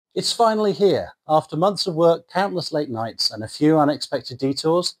It's finally here. After months of work, countless late nights, and a few unexpected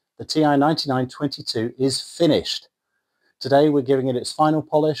detours, the TI-99 22 is finished. Today we're giving it its final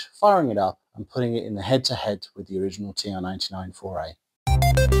polish, firing it up, and putting it in the head-to-head with the original TI-99 4A.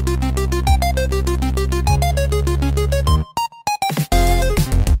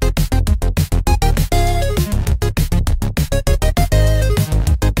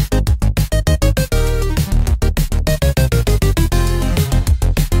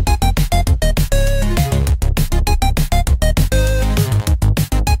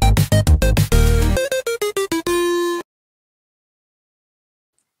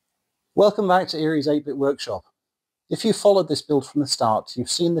 Welcome back to Earie's 8-Bit Workshop. If you followed this build from the start, you've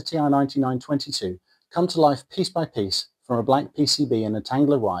seen the TI-99 22 come to life piece by piece from a blank PCB and a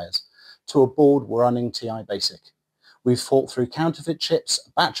tangle of wires to a board running TI Basic. We've fought through counterfeit chips,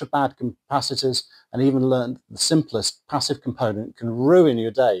 a batch of bad capacitors, and even learned the simplest passive component can ruin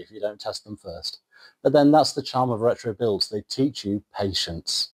your day if you don't test them first. But then that's the charm of retro builds, they teach you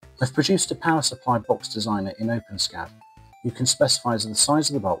patience. I've produced a power supply box designer in OpenSCAD. You can specify the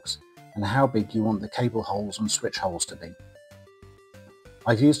size of the box and how big you want the cable holes and switch holes to be.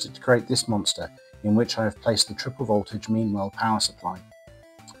 I've used it to create this monster, in which I have placed the triple voltage Meanwell power supply.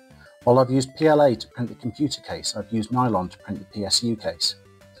 While I've used PLA to print the computer case, I've used nylon to print the PSU case.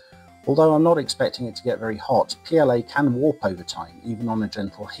 Although I'm not expecting it to get very hot, PLA can warp over time, even on a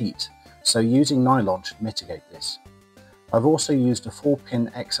gentle heat, so using nylon should mitigate this. I've also used a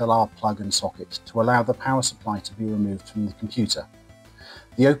 4-pin XLR plug and socket to allow the power supply to be removed from the computer.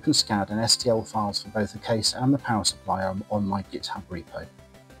 The OpenSCAD and STL files for both the case and the power supply are on my GitHub repo.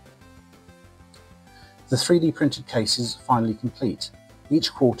 The 3D printed case is finally complete,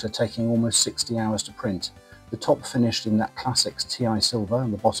 each quarter taking almost 60 hours to print, the top finished in that classic TI silver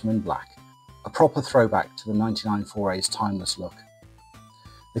and the bottom in black, a proper throwback to the 99 4A's timeless look.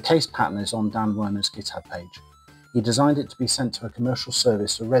 The case pattern is on Dan Werner's GitHub page. He designed it to be sent to a commercial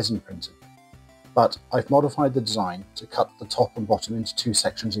service for resin printing. But I've modified the design to cut the top and bottom into 2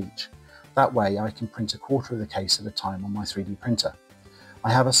 sections each. That way I can print a quarter of the case at a time on my 3D printer.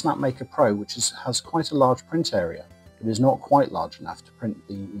 I have a Snapmaker Pro which has quite a large print area, but is not quite large enough to print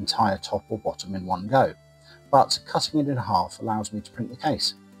the entire top or bottom in one go. But cutting it in half allows me to print the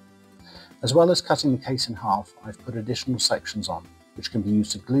case. As well as cutting the case in half, I've put additional sections on, which can be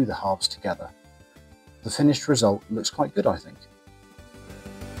used to glue the halves together. The finished result looks quite good, I think.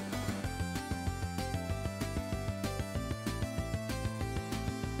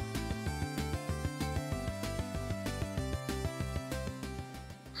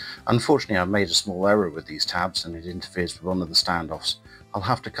 Unfortunately, I've made a small error with these tabs and it interferes with one of the standoffs. I'll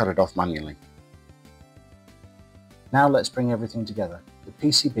have to cut it off manually. Now let's bring everything together. The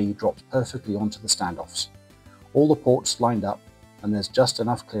PCB drops perfectly onto the standoffs. All the ports lined up and there's just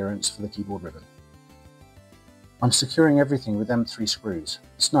enough clearance for the keyboard ribbon. I'm securing everything with M3 screws,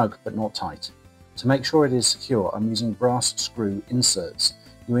 snug but not tight. To make sure it is secure, I'm using brass screw inserts.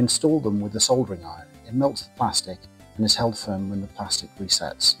 You install them with a soldering iron. It melts the plastic and is held firm when the plastic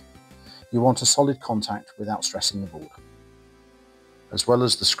resets. You want a solid contact without stressing the board. As well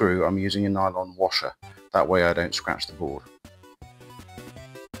as the screw, I'm using a nylon washer, that way I don't scratch the board.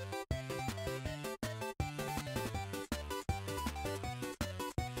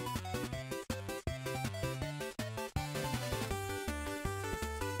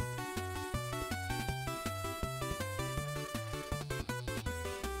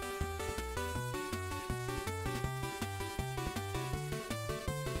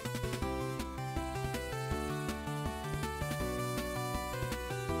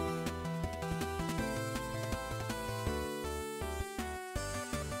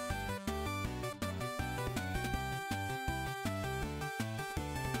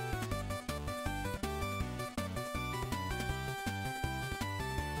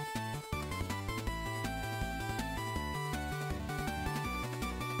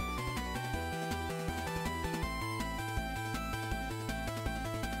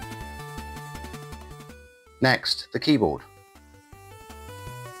 Next, the keyboard.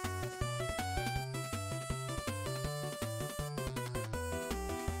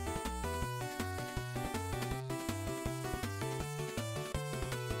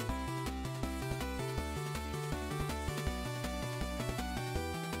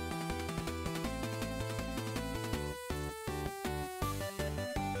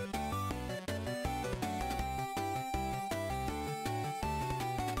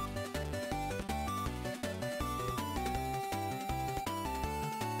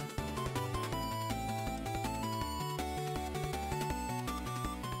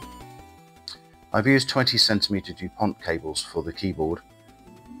 I've used 20cm DuPont cables for the keyboard.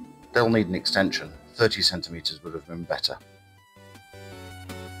 They'll need an extension. 30 centimeters would have been better.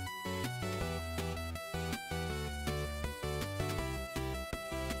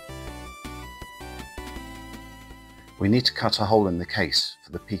 We need to cut a hole in the case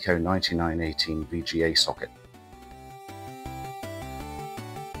for the Pico 9918 VGA socket.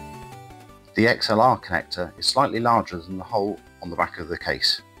 The XLR connector is slightly larger than the hole on the back of the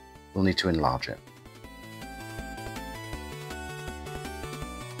case. We'll need to enlarge it.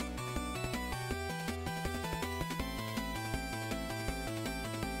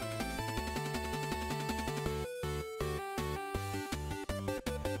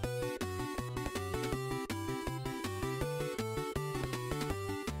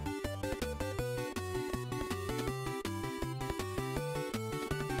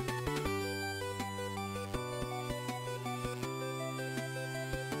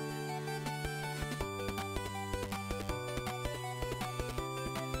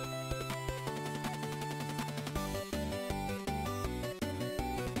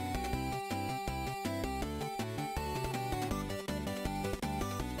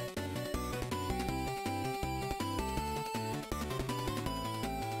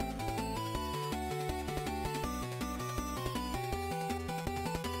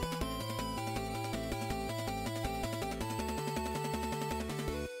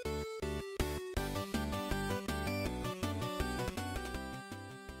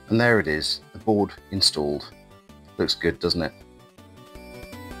 And there it is, the board installed. Looks good, doesn't it?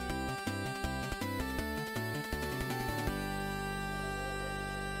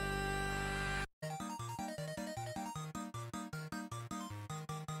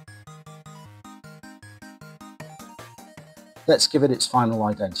 Let's give it its final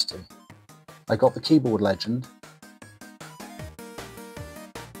identity. I got the keyboard legend,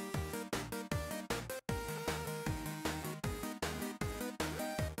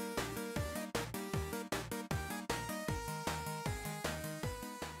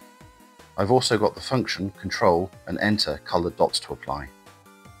 I've also got the function, control and enter coloured dots to apply.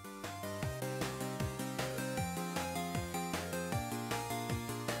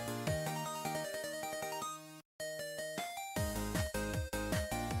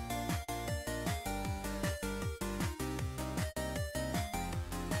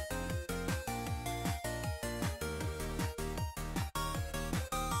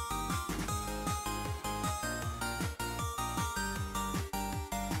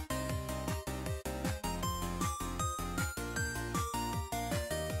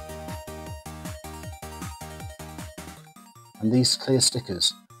 And these clear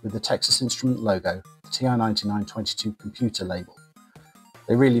stickers with the Texas Instrument logo, the TI-99 computer label.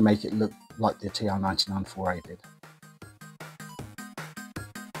 They really make it look like the TI-99 4A did.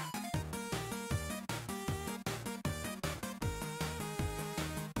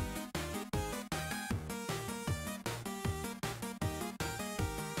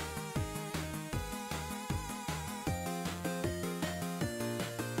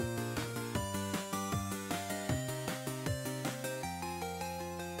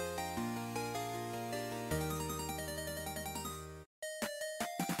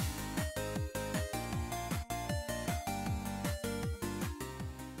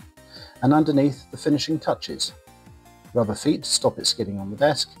 And underneath, the finishing touches. Rubber feet to stop it skidding on the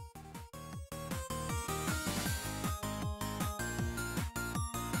desk.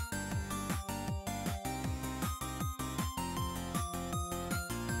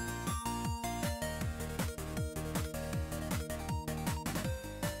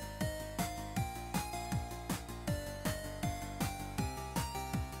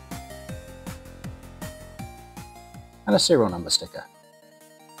 And a serial number sticker.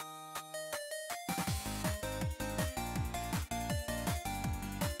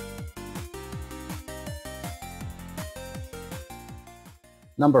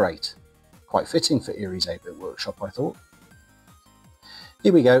 Number 8. Quite fitting for Earie's 8-bit workshop, I thought.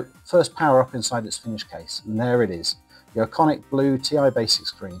 Here we go, first power up inside its finished case, and there it is, the iconic blue TI Basic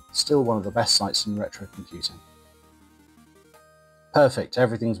screen, still one of the best sights in retro computing. Perfect,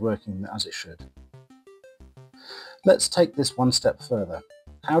 everything's working as it should. Let's take this one step further.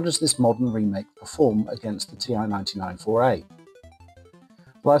 How does this modern remake perform against the TI-99 4A?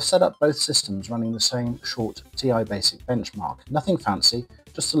 Well, I've set up both systems running the same short TI Basic benchmark. Nothing fancy,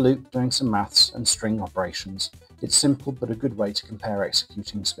 just a loop doing some maths and string operations. It's simple but a good way to compare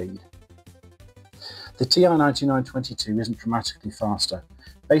executing speed. The TI-99 isn't dramatically faster.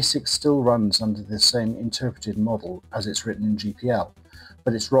 Basic still runs under the same interpreted model as it's written in GPL,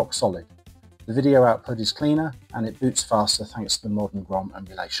 but it's rock solid. The video output is cleaner and it boots faster thanks to the modern ROM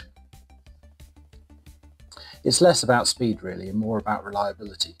emulation. It's less about speed really and more about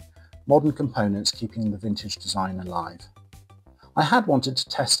reliability. modern components keeping the vintage design alive. I had wanted to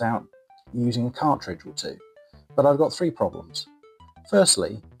test out using a cartridge or two, but I've got three problems.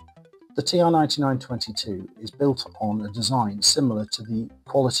 Firstly, the TI-99 is built on a design similar to the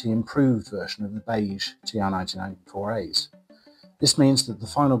quality improved version of the beige TI-99 4As. This means that the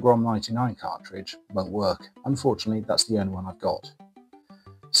final Grom 99 cartridge won't work. Unfortunately, that's the only one I've got.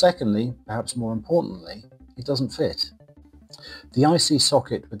 Secondly, perhaps more importantly, it doesn't fit. The IC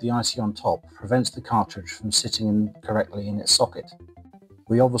socket with the IC on top prevents the cartridge from sitting correctly in its socket.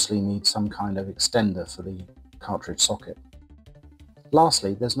 We obviously need some kind of extender for the cartridge socket.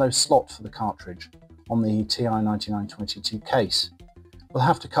 Lastly, there's no slot for the cartridge on the TI-99 case. We'll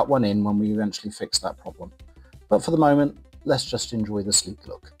have to cut one in when we eventually fix that problem. But for the moment, let's just enjoy the sleek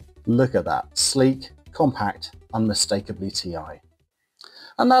look. Look at that, sleek, compact, unmistakably TI.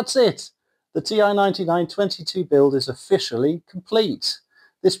 And that's it! The TI-99 build is officially complete.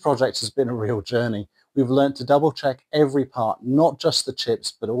 This project has been a real journey. We've learnt to double check every part, not just the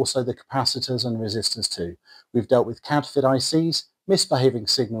chips, but also the capacitors and resistors too. We've dealt with counterfeit ICs, misbehaving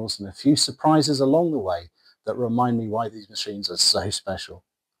signals, and a few surprises along the way that remind me why these machines are so special.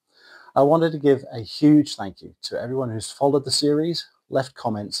 I wanted to give a huge thank you to everyone who's followed the series, left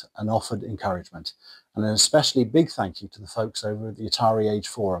comments, and offered encouragement. And an especially big thank you to the folks over at the AtariAge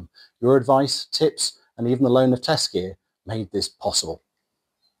forum. Your advice, tips, and even the loan of test gear made this possible.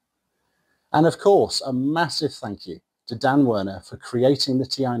 And of course, a massive thank you to Dan Werner for creating the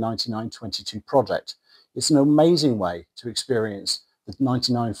TI-99 project. It's an amazing way to experience the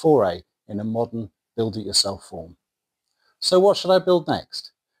 99 4A in a modern build-it-yourself form. So what should I build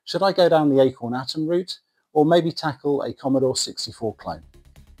next? Should I go down the Acorn Atom route, or maybe tackle a Commodore 64 clone?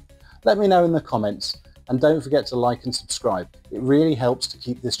 Let me know in the comments, and don't forget to like and subscribe. It really helps to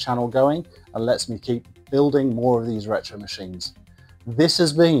keep this channel going and lets me keep building more of these retro machines. This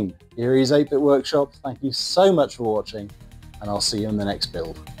has been Earie's 8-Bit Workshop. Thank you so much for watching, and I'll see you in the next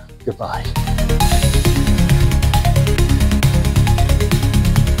build. Goodbye.